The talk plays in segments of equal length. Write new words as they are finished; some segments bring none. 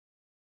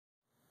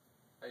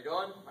How you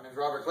doing? My name is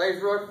Robert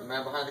Glazebrook, the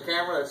man behind the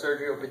camera, that's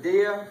Sergio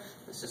Padilla.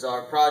 This is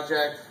our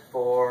project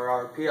for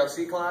our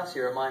PLC class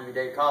here at Miami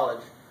Dade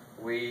College.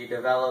 We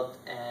developed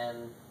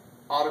an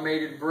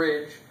automated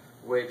bridge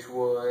which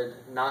would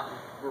not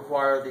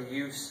require the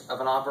use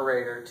of an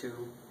operator to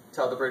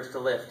tell the bridge to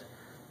lift.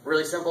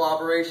 Really simple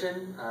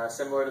operation,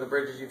 similar to the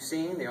bridges you've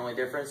seen. The only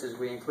difference is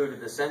we included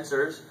the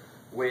sensors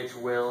which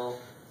will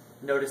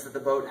notice that the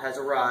boat has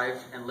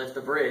arrived and lift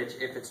the bridge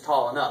if it's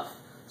tall enough.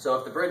 So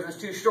if the bridge was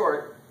too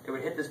short, it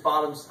would hit this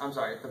bottom,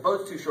 if the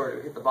boat's too short, it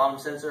would hit the bottom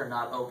sensor and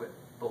not open.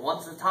 But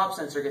once the top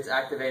sensor gets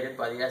activated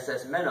by the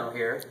SS Minnow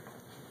here,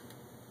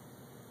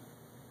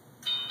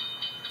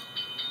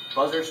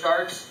 buzzer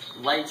starts,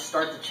 lights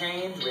start to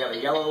change. We have a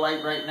yellow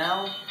light right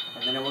now,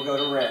 and then it will go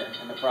to red,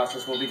 and the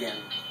process will begin.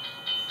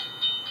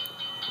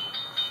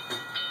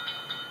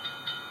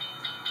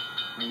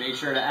 We made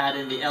sure to add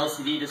in the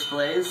LCD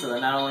displays so that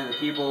not only the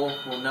people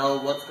will know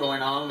what's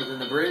going on within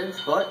the bridge,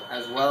 but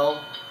as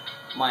well,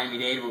 Miami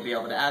Dade will be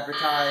able to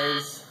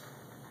advertise.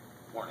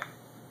 Warning.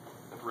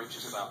 The bridge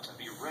is about to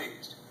be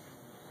raised.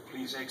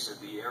 Please exit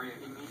the area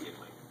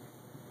immediately.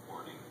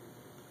 Warning.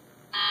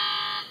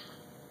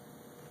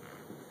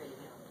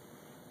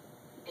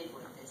 El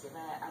puente se va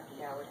a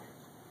abrir ahora.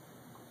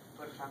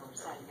 Por favor,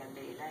 salgan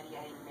del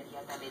área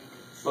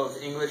inmediatamente.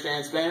 Both English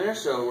and Spanish,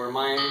 so we're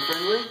Miami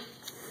friendly.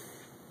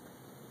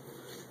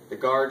 The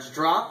guards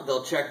drop.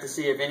 They'll check to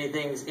see if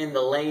anything's in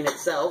the lane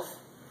itself.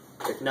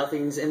 If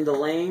nothing's in the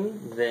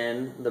lane,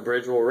 then the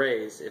bridge will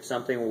raise. If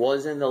something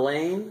was in the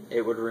lane,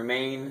 it would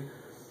remain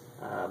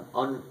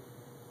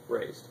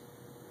unraised.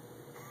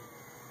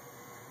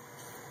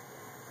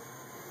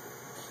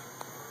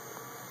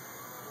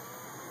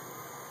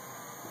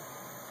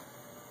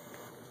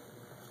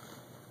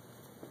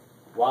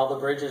 While the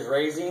bridge is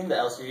raising, the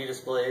LCD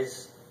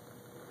displays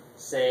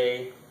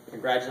say,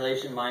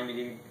 "Congratulations, Miami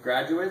Dade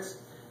graduates."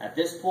 At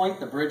this point,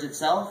 the bridge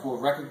itself will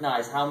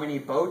recognize how many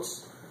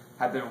boats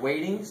have been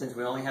waiting. Since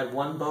we only had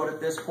one boat at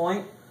this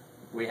point,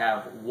 we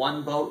have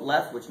one boat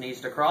left which needs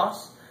to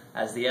cross.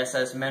 As the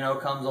SS Minnow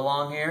comes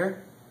along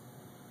here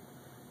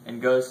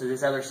and goes to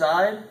this other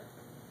side,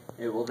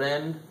 it will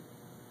then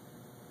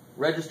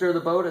register the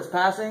boat as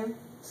passing,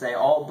 say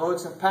all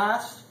boats have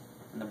passed,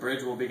 and the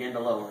bridge will begin to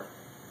lower.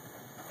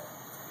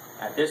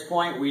 At this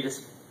point, we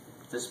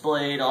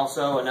displayed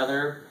also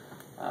another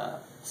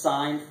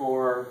sign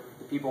for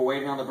the people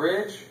waiting on the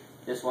bridge.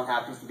 This one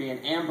happens to be an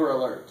amber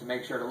alert to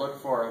make sure to look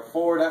for a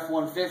Ford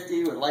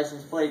F-150 with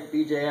license plate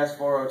BJS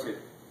 402.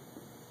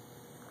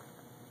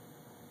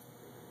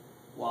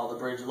 While the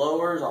bridge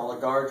lowers, all the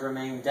guards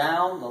remain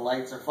down. The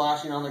lights are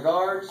flashing on the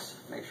guards.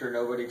 Make sure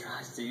nobody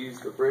tries to use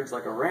the bridge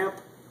like a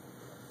ramp.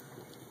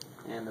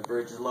 And the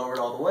bridge is lowered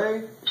all the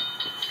way.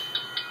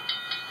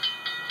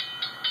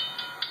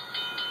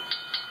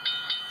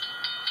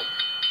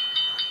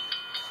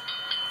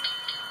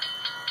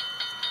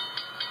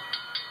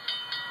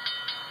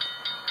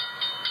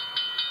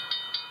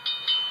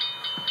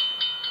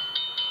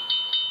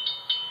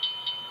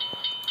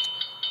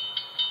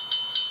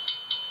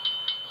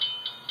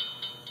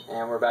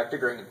 And we're back to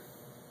green.